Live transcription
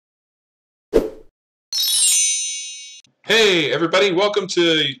Hey everybody, welcome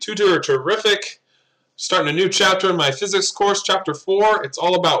to Tutor Terrific. Starting a new chapter in my physics course, chapter 4. It's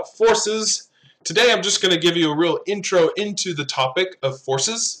all about forces. Today I'm just going to give you a real intro into the topic of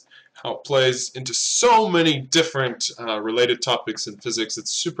forces, how it plays into so many different related topics in physics.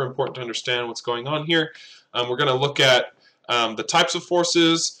 It's super important to understand what's going on here. We're going to look at the types of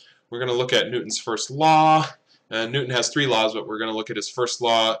forces. We're going to look at Newton's first law. Newton has 3 laws, but we're going to look at his first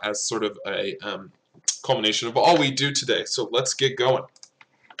law as sort of a culmination of all we do today. So let's get going.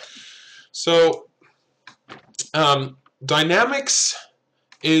 So dynamics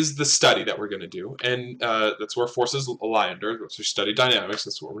is the study that we're going to do, and that's where forces lie under. So we study dynamics.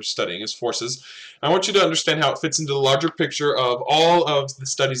 That's what we're studying is forces. I want you to understand how it fits into the larger picture of all of the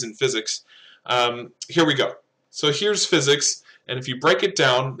studies in physics. Here we go. So here's physics, and if you break it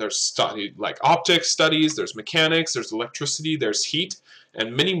down, there's study like optics studies, there's mechanics, there's electricity, there's heat,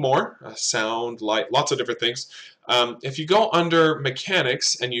 and many more, sound, light, lots of different things. If you go under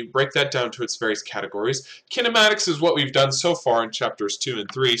mechanics and you break that down to its various categories, kinematics is what we've done so far in chapters 2 and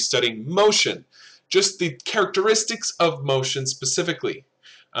 3, studying motion, just the characteristics of motion specifically,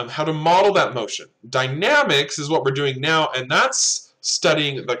 how to model that motion. Dynamics is what we're doing now, and that's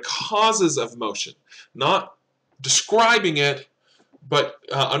studying the causes of motion, not describing it, but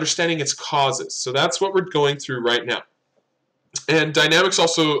understanding its causes. So that's what we're going through right now. And dynamics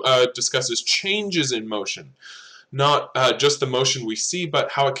also discusses changes in motion, not just the motion we see,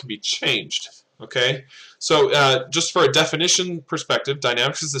 but how it can be changed. Okay, so just for a definition perspective,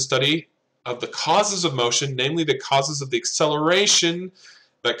 dynamics is the study of the causes of motion, namely the causes of the acceleration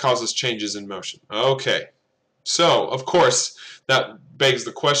that causes changes in motion. Okay, so of course that begs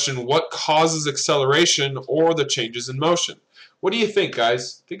the question, what causes acceleration or the changes in motion? What do you think,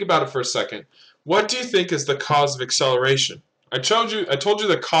 guys? Think about it for a second. What do you think is the cause of acceleration? I told you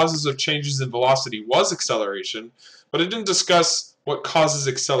the causes of changes in velocity was acceleration, but I didn't discuss what causes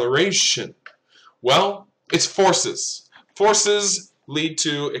acceleration. Well, it's forces. Forces lead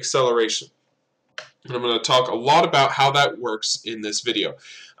to acceleration. And I'm going to talk a lot about how that works in this video.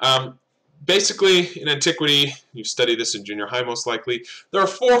 Basically, in antiquity, you've studied this in junior high most likely, there are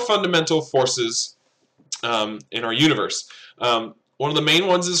 4 fundamental forces in our universe. One of the main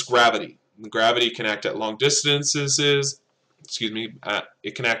ones is gravity. Gravity can act at long distances.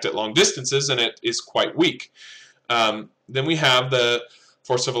 It can act at long distances, and it is quite weak. Then we have the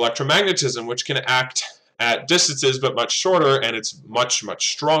force of electromagnetism, which can act at distances but much shorter, and it's much,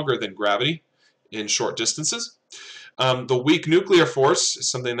 much stronger than gravity in short distances. The weak nuclear force is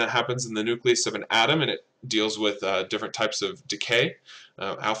something that happens in the nucleus of an atom, and it deals with different types of decay,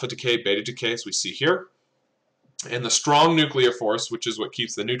 alpha decay, beta decay, as we see here. And the strong nuclear force, which is what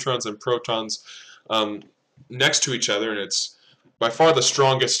keeps the neutrons and protons next to each other, and it's by far the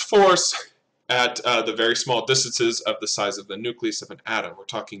strongest force at the very small distances of the size of the nucleus of an atom. We're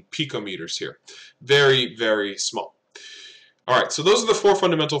talking picometers here. Very, very small. Alright, so those are the 4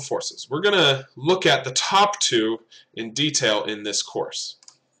 fundamental forces. We're going to look at the top 2 in detail in this course.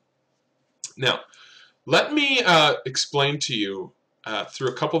 Now, let me explain to you through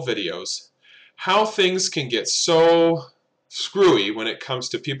a couple videos how things can get so screwy when it comes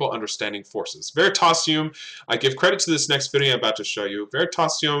to people understanding forces. Veritasium, I give credit to this next video I'm about to show you.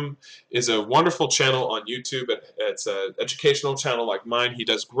 Veritasium is a wonderful channel on YouTube. It's an educational channel like mine. He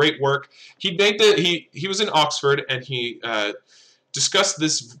does great work. He was in Oxford, and he discussed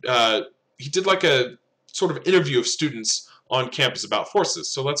this. He did like a sort of interview of students on campus about forces.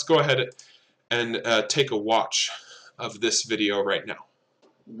 So let's go ahead and take a watch of this video right now.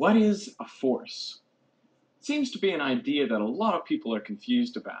 What is a force? It seems to be an idea that a lot of people are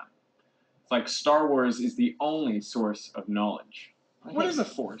confused about. It's like Star Wars is the only source of knowledge. What is a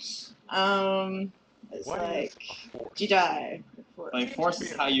force? It's like Jedi. Like force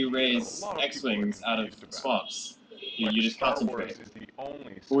is how you raise X-Wings out of swamps. You just concentrate. Or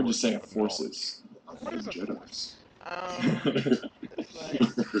would you say a force is Jedi's?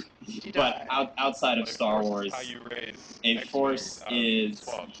 But outside of Star Wars, a force is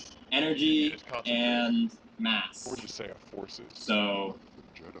energy and mass. So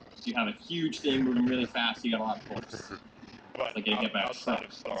if you have a huge thing moving really fast, you got a lot of force. It's like getting hit by a truck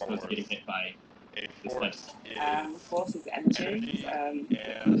as opposed to getting hit by this thing. Force is energy.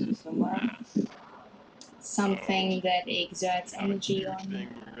 Somewhere. Something that exerts energy on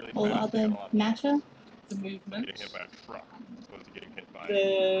all other matter. The movement.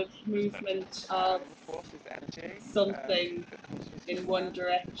 The movement of something in one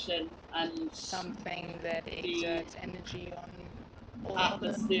direction and Something that exerts energy on all other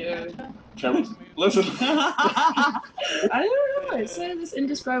atmosphere matter. Listen. I don't know. It's sort of this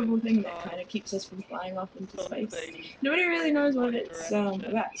indescribable thing that kind of keeps us from flying off into space. Nobody really knows what it's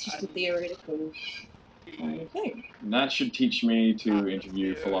about. It's just a theoretical kind of thing. And that should teach me to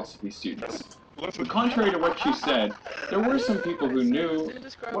interview philosophy students. But contrary to what you said, there were some people who knew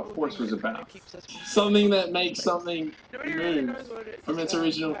what force was about. Something that makes something move from its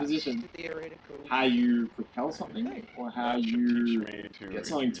original position. How you propel something, or how you get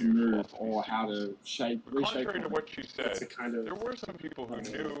something to move, or how to reshape something. It's a kind of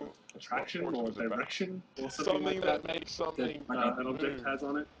attraction or direction or something like that that an object has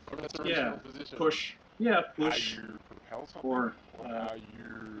on it. Yeah, Push. yeah, push or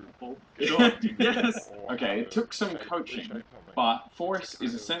pull. Sure. Yes. Okay, it took some coaching, but force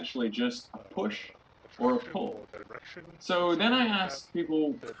is essentially just a push or a pull. So then I asked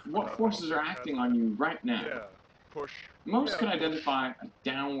people, what forces are acting on you right now? Most could identify a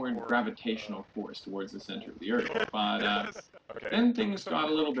downward gravitational force towards the center of the Earth, but then things got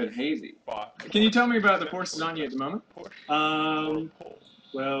a little bit hazy. Can you tell me about the forces on you at the moment?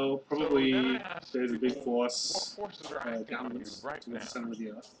 Well, probably there's a big force downwards towards the center of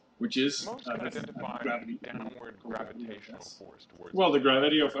the Earth, Which is? gravity. Well, the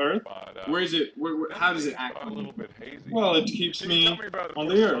gravity of Earth? Where is it? How does it act on you? Well, it keeps me on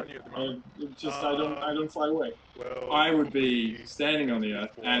the Earth. I don't fly away. I would be standing on the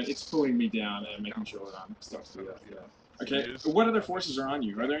Earth, and it's pulling me down and making sure that I'm stuck to the Earth. Yeah. Okay, what other forces are on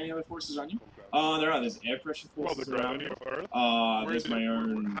you? Are there any other forces on you? There are. There's air pressure forces around me. There's my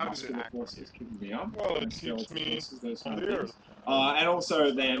own muscular forces keeping me up. And skeletal forces, those kind of things. And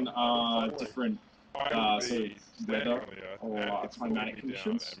also then different sort of weather or climatic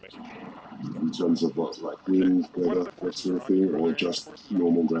conditions. In terms of what, like wind, weather, that sort of thing, or just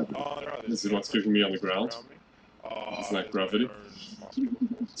normal gravity? This is what's keeping me on the ground. It's like gravity.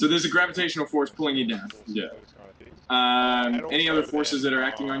 So there's a gravitational force pulling you down. Yeah. Any other forces that are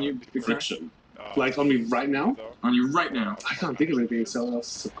acting on you? Friction. Like on me right now? On you right now? I can't think of anything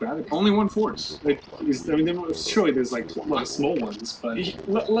else of gravity. Only one force. Surely there's like a lot of small ones, but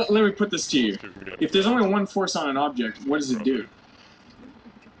Let me put this to you. If there's only one force on an object, what does it do?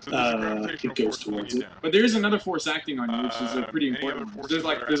 it goes towards it. But there is another force acting on you, which is a pretty important one.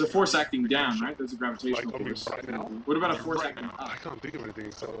 There's a force acting down, right? There's a gravitational force. What about a force acting up? I can't think of anything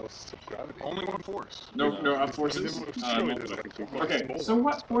else of gravity. Only one force. No up forces? Okay, so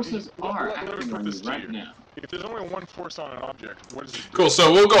what forces are acting on you right now? If there's only one force on an object, what is it? Cool,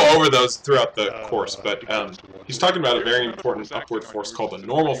 so we'll go over those throughout the course, but he's talking about a very important upward force called a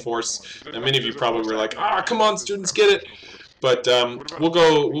normal force, and many of you probably were like, come on, students, get it! But we'll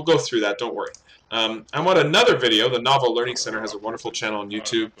go through that, don't worry. I'm on another video. The Novel Learning Center has a wonderful channel on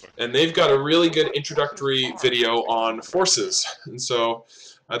YouTube, and they've got a really good introductory video on forces. And so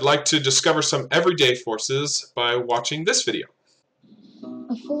I'd like to discover some everyday forces by watching this video.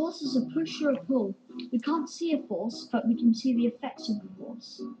 A force is a push or a pull. We can't see a force, but we can see the effects of the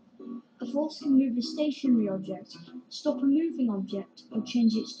force. A force can move a stationary object, stop a moving object, or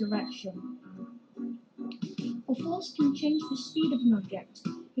change its direction. A force can change the speed of an object.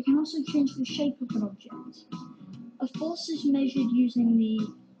 It can also change the shape of an object. A force is measured using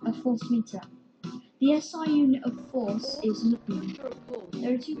a force meter. The SI unit of force is Newton.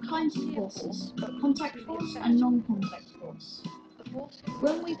 There are two kinds of forces, contact force and non-contact force.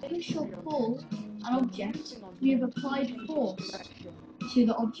 When we push or pull an object, we have applied force to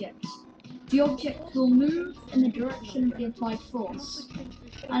the object. The object will move in the direction of the applied force.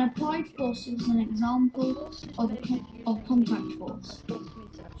 An applied force is an example of contact force.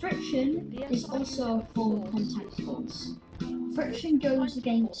 Friction is also a form of contact force. Friction goes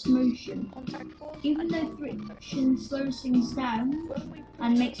against motion. Even though friction slows things down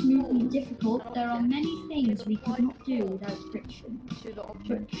and makes movement difficult, there are many things we could not do without friction.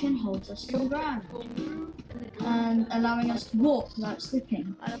 Friction holds us to the ground and allowing us to walk without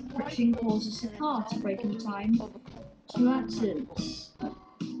slipping. Friction causes a car to brake in time to accidents.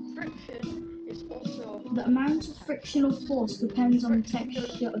 The amount of frictional force depends on the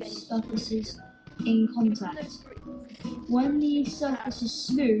texture of surfaces in contact. When the surface is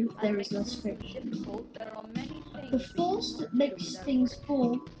smooth, there is less friction. The force that makes things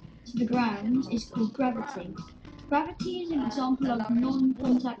fall to the ground is called gravity. Gravity is an example of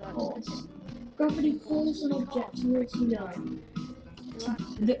non-contact force. Gravity pulls an object towards the earth.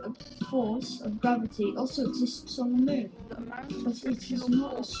 The force of gravity also exists on the moon, but it is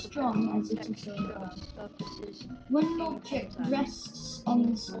not as strong as it is on Earth. When an object rests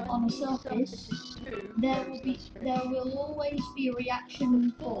on a surface, there will always be a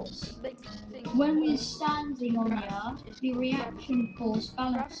reaction force. When we are standing on the Earth, the reaction force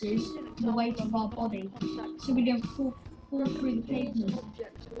balances the weight of our body, so we don't fall through the pavement.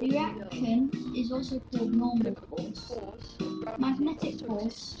 The reaction is also called normal force. Magnetic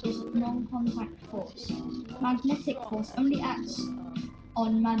force is a non-contact force. Magnetic force only acts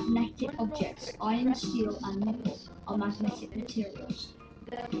on magnetic objects. Iron, steel, and nickel are magnetic materials.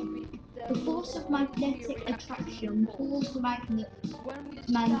 The force of magnetic attraction pulls the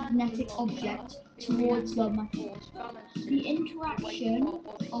magnetic object towards the magnet. The interaction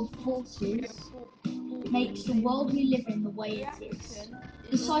of forces makes the world we live in the way it is.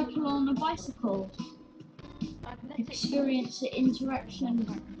 The cycle on a bicycle experience the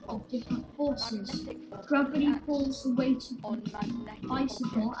interaction of different forces. Gravity pulls the weight of the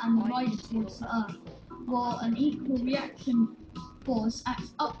bicycle and the rider towards the earth, while an equal reaction force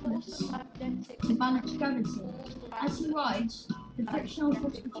acts upwards to balance gravity. As he rides, the frictional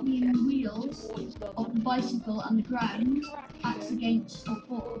force between the wheels of the bicycle and the ground acts against a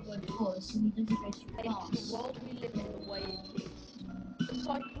forward force, and he doesn't go too fast.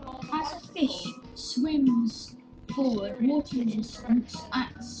 As a fish swims forward, water resistance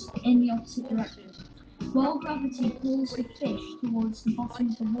acts in the opposite direction. While gravity pulls the fish towards the bottom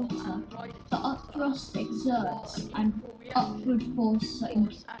of the water, the upthrust exerts an upward force that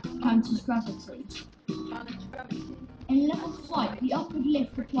counters gravity. In level flight, the upward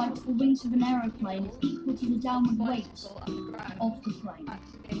lift applied to the wings of an aeroplane is equal to the downward weight of the plane,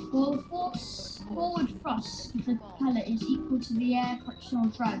 while the forward thrust of the propeller is equal to the air frictional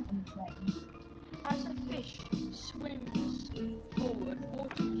drag on the plane. As a fish swims forward,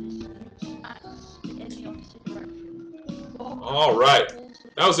 water resistance acts in the opposite direction. All right.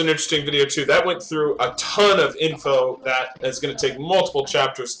 That was an interesting video too. That went through a ton of info that is going to take multiple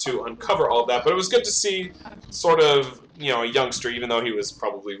chapters to uncover all that, but it was good to see sort of, a youngster, even though he was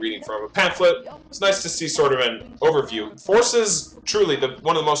probably reading from a pamphlet. It's nice to see sort of an overview. Forces, truly,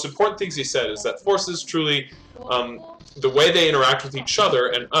 one of the most important things he said is that forces truly, the way they interact with each other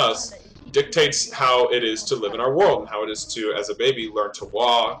and us dictates how it is to live in our world and how it is to, as a baby, learn to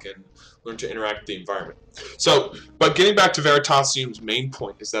walk and learn to interact with the environment. So, but getting back to Veritasium's main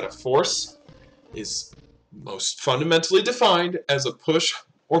point is that a force is most fundamentally defined as a push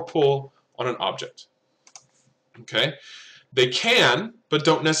or pull on an object. Okay? They can, but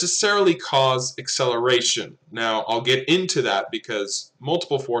don't necessarily cause acceleration. Now, I'll get into that because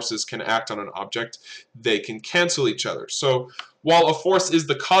multiple forces can act on an object. They can cancel each other. So, while a force is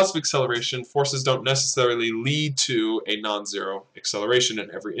the cause of acceleration, forces don't necessarily lead to a non-zero acceleration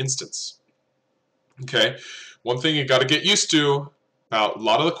in every instance. Okay, one thing you got to get used to about a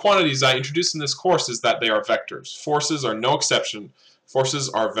lot of the quantities I introduced in this course is that they are vectors. Forces are no exception. Forces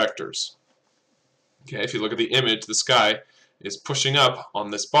are vectors. Okay, if you look at the image, this guy is pushing up on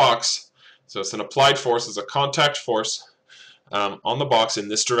this box. So it's an applied force, it's a contact force on the box in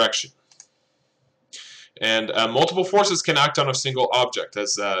this direction. And multiple forces can act on a single object,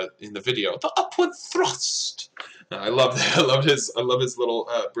 as in the video. The upward thrust. I love that. I love his little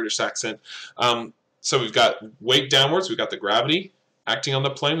British accent. So we've got weight downwards. We've got the gravity acting on the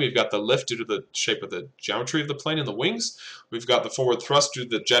plane. We've got the lift due to the shape of the geometry of the plane and the wings. We've got the forward thrust due to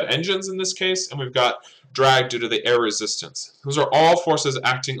the jet engines in this case, and we've got drag due to the air resistance. Those are all forces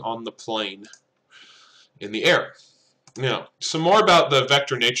acting on the plane in the air. Now, some more about the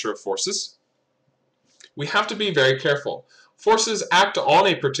vector nature of forces. We have to be very careful. Forces act on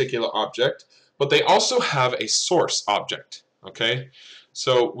a particular object, but they also have a source object. Okay,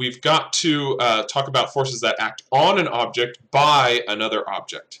 so we've got to talk about forces that act on an object by another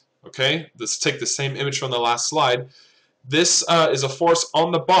object. Okay, let's take the same image from the last slide. This is a force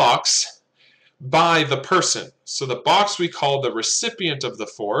on the box by the person. So the box we call the recipient of the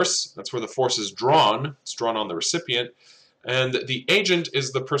force. That's where the force is drawn. It's drawn on the recipient. And the agent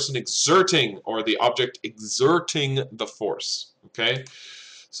is the person exerting, or the object exerting the force. Okay,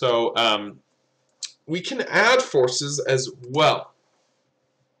 so we can add forces as well.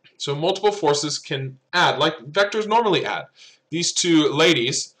 So multiple forces can add, like vectors normally add. These two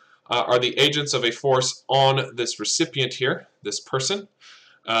ladies are the agents of a force on this recipient here, this person.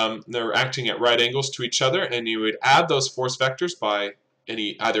 They're acting at right angles to each other, and you would add those force vectors by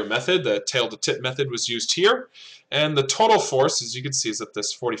either method. The tail to tip method was used here, and the total force, as you can see, is at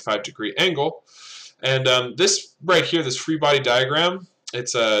this 45-degree angle. And this right here, this free body diagram,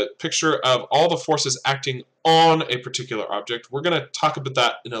 it's a picture of all the forces acting on a particular object. We're going to talk about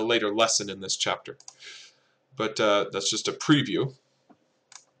that in a later lesson in this chapter. But that's just a preview.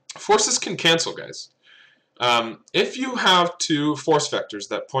 Forces can cancel, guys. If you have two force vectors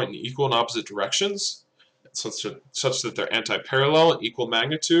that point in equal and opposite directions, such that they're anti-parallel and equal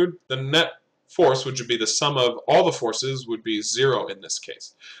magnitude, the net force, which would be the sum of all the forces, would be 0 in this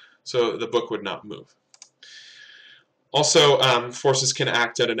case. So the book would not move. Also, forces can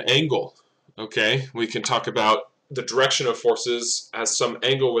act at an angle. Okay, we can talk about the direction of forces as some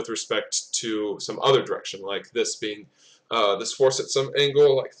angle with respect to some other direction, like this being this force at some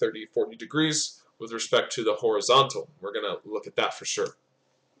angle, like 30, 40 degrees, with respect to the horizontal. We're going to look at that for sure.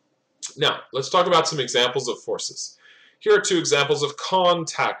 Now, let's talk about some examples of forces. Here are two examples of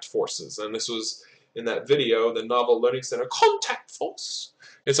contact forces, and this was in that video, the Novel Learning Center contact force.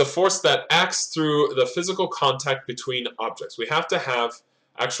 It's a force that acts through the physical contact between objects. We have to have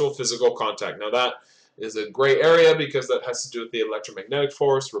actual physical contact. Now that is a gray area because that has to do with the electromagnetic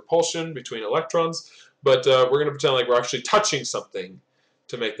force, repulsion between electrons, but we're going to pretend like we're actually touching something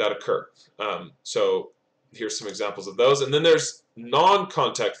to make that occur. So here's some examples of those. And then there's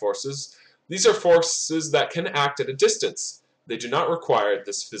non-contact forces. These are forces that can act at a distance. They do not require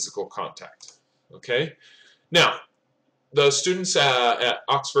this physical contact. Okay? Now, the students at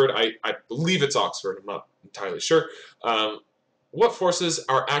Oxford, I believe it's Oxford, I'm not entirely sure, what forces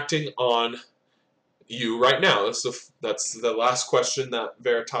are acting on you right now? That's the last question that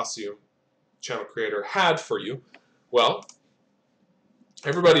Veritasium channel creator had for you. Well,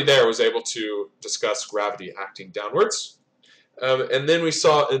 everybody there was able to discuss gravity acting downwards. And then we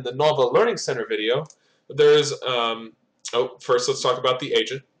saw in the Novel Learning Center video, there's, first let's talk about the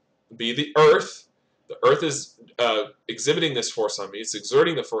agent, be the Earth. The Earth is exhibiting this force on me, it's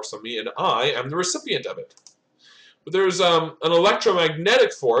exerting the force on me, and I am the recipient of it. But there's an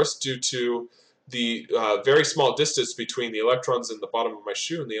electromagnetic force due to the very small distance between the electrons in the bottom of my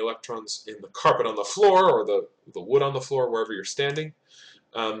shoe and the electrons in the carpet on the floor, or the wood on the floor, wherever you're standing.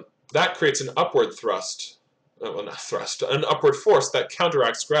 That creates an upward thrust, well, not thrust, an upward force that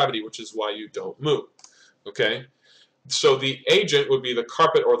counteracts gravity, which is why you don't move. Okay? So the agent would be the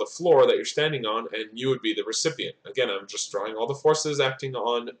carpet or the floor that you're standing on, and you would be the recipient. Again, I'm just drawing all the forces acting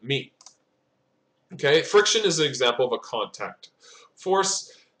on me. Okay? Friction is an example of a contact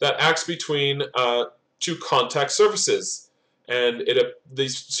force that acts between two contact surfaces. And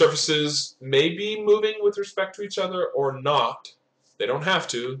these surfaces may be moving with respect to each other or not. They don't have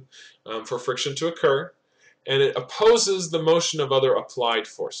to for friction to occur. And it opposes the motion of other applied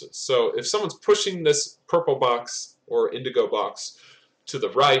forces. So if someone's pushing this purple box or indigo box to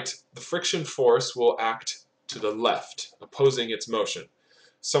the right, the friction force will act to the left, opposing its motion.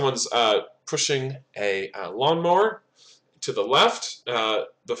 Someone's pushing a lawnmower to the left,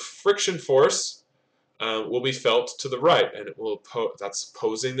 the friction force will be felt to the right, and it will that's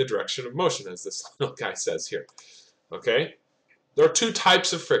opposing the direction of motion, as this little guy says here. Okay? There are two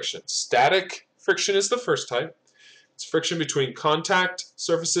types of friction. Static friction is the first type. It's friction between contact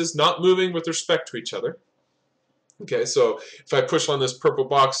surfaces not moving with respect to each other. Okay, so if I push on this purple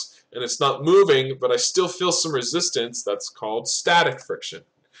box and it's not moving, but I still feel some resistance, that's called static friction.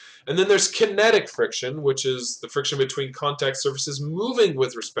 And then there's kinetic friction, which is the friction between contact surfaces moving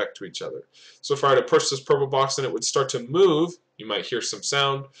with respect to each other. So if I were to push this purple box and it would start to move, you might hear some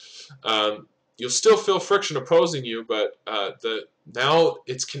sound. You'll still feel friction opposing you, but now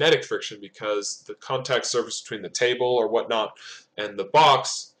it's kinetic friction because the contact surface between the table or whatnot and the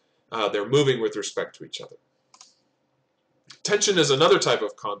box, they're moving with respect to each other. Tension is another type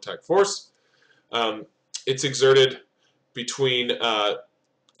of contact force. It's exerted between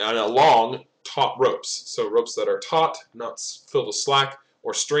and along taut ropes. So ropes that are taut, not filled with slack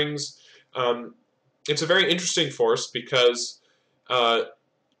or strings. It's a very interesting force because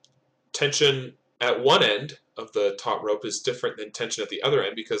tension at one end of the taut rope is different than tension at the other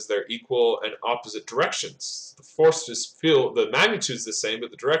end because they're equal and opposite directions. The force the magnitude's the same, but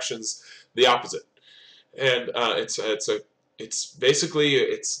the direction's the opposite. And it's basically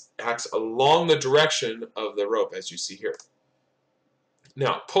it acts along the direction of the rope, as you see here.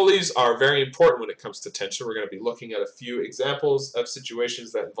 Now, pulleys are very important when it comes to tension. We're going to be looking at a few examples of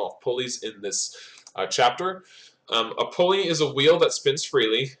situations that involve pulleys in this chapter. A pulley is a wheel that spins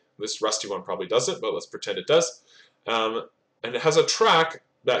freely. This rusty one probably doesn't, but let's pretend it does. And it has a track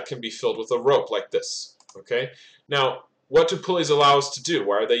that can be filled with a rope like this. Okay. Now, what do pulleys allow us to do?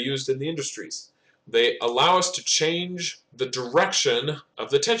 Why are they used in the industries? They allow us to change the direction of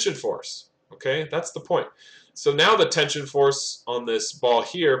the tension force. Okay, that's the point. So now the tension force on this ball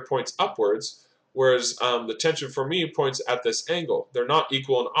here points upwards. whereas the tension for me points at this angle. They're not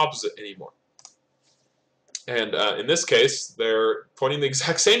equal and opposite anymore. And in this case, they're pointing the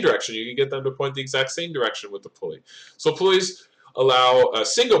exact same direction. You can get them to point the exact same direction with the pulley. So pulleys allow, a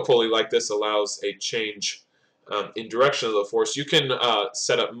single pulley like this allows a change in direction of the force. You can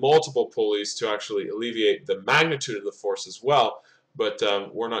set up multiple pulleys to actually alleviate the magnitude of the force as well, but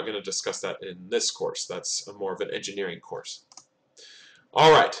we're not going to discuss that in this course. That's more of an engineering course.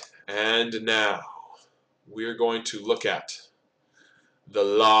 All right, and now we're going to look at the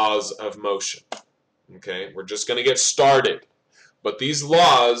laws of motion. Okay, we're just going to get started, but these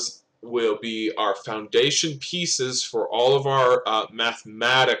laws will be our foundation pieces for all of our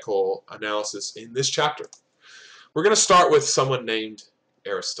mathematical analysis in this chapter. We're going to start with someone named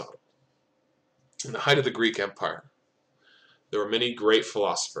Aristotle. In the height of the Greek Empire, there were many great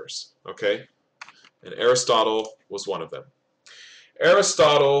philosophers, okay? And Aristotle was one of them.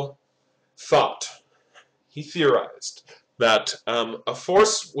 Aristotle thought, he theorized, that a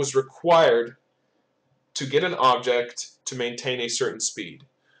force was required to get an object to maintain a certain speed,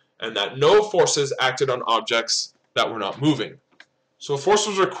 and that no forces acted on objects that were not moving. So a force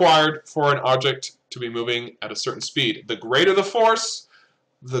was required for an object to be moving at a certain speed. The greater the force,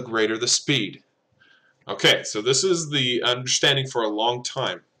 the greater the speed. Okay, so this is the understanding for a long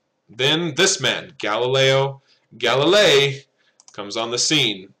time. Then this man, Galileo Galilei, comes on the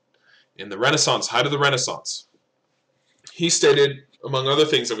scene in the Renaissance, height of the Renaissance. He stated, among other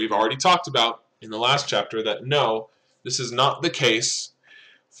things that we've already talked about in the last chapter, that no, this is not the case.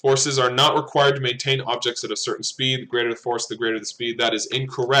 Forces are not required to maintain objects at a certain speed. The greater the force, the greater the speed. That is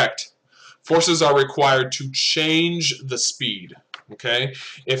incorrect. Forces are required to change the speed. Okay?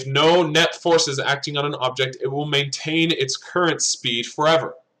 If no net force is acting on an object, it will maintain its current speed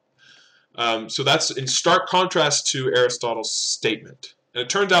forever. So that's in stark contrast to Aristotle's statement. And it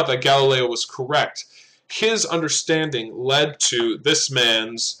turned out that Galileo was correct. His understanding led to this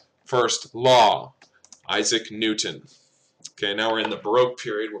man's first law, Isaac Newton. Okay, now we're in the Baroque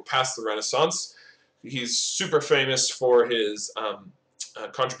period. We're past the Renaissance. He's super famous for his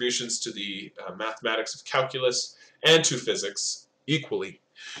contributions to the mathematics of calculus and to physics equally.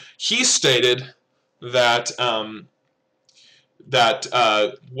 He stated that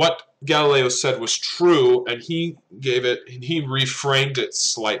what Galileo said was true, and he reframed it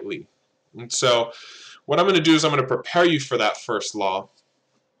slightly. And so what I'm going to do is I'm going to prepare you for that first law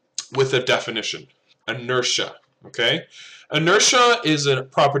with a definition. Inertia. Okay? Inertia is a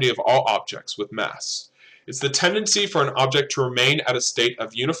property of all objects with mass. It's the tendency for an object to remain at a state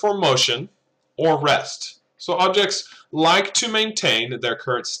of uniform motion or rest. So objects like to maintain their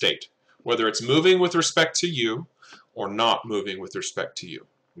current state, whether it's moving with respect to you or not moving with respect to you.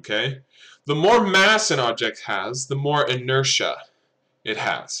 Okay? The more mass an object has, the more inertia it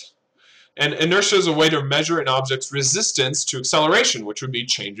has. And inertia is a way to measure an object's resistance to acceleration, which would be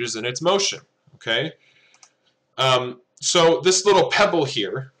changes in its motion. Okay? So this little pebble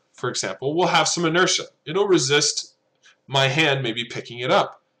here, for example, will have some inertia. It'll resist my hand maybe picking it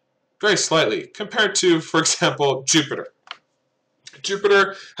up very slightly compared to, for example, Jupiter.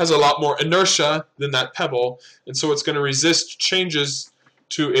 Jupiter has a lot more inertia than that pebble, and so it's going to resist changes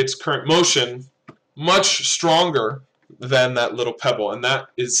to its current motion much stronger than that little pebble, and that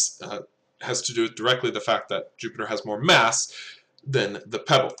is has to do with directly the fact that Jupiter has more mass than the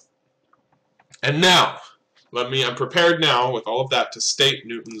pebble. And now, I'm prepared now with all of that to state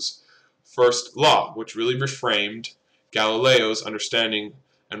Newton's first law, which really reframed Galileo's understanding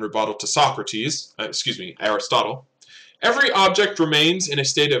and rebuttal to Aristotle. Every object remains in a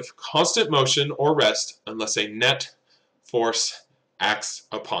state of constant motion or rest unless a net force acts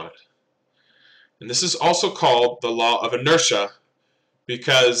upon it. And this is also called the law of inertia,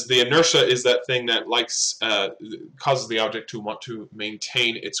 because the inertia is that thing that causes the object to want to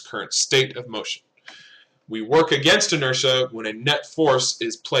maintain its current state of motion. We work against inertia when a net force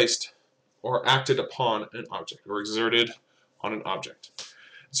is placed or acted upon an object, or exerted on an object.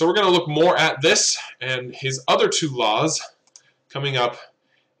 So we're going to look more at this and his other two laws coming up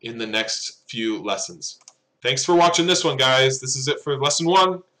in the next few lessons. Thanks for watching this one, guys. This is it for lesson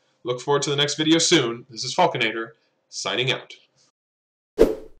 1. Look forward to the next video soon. This is Falconator, signing out.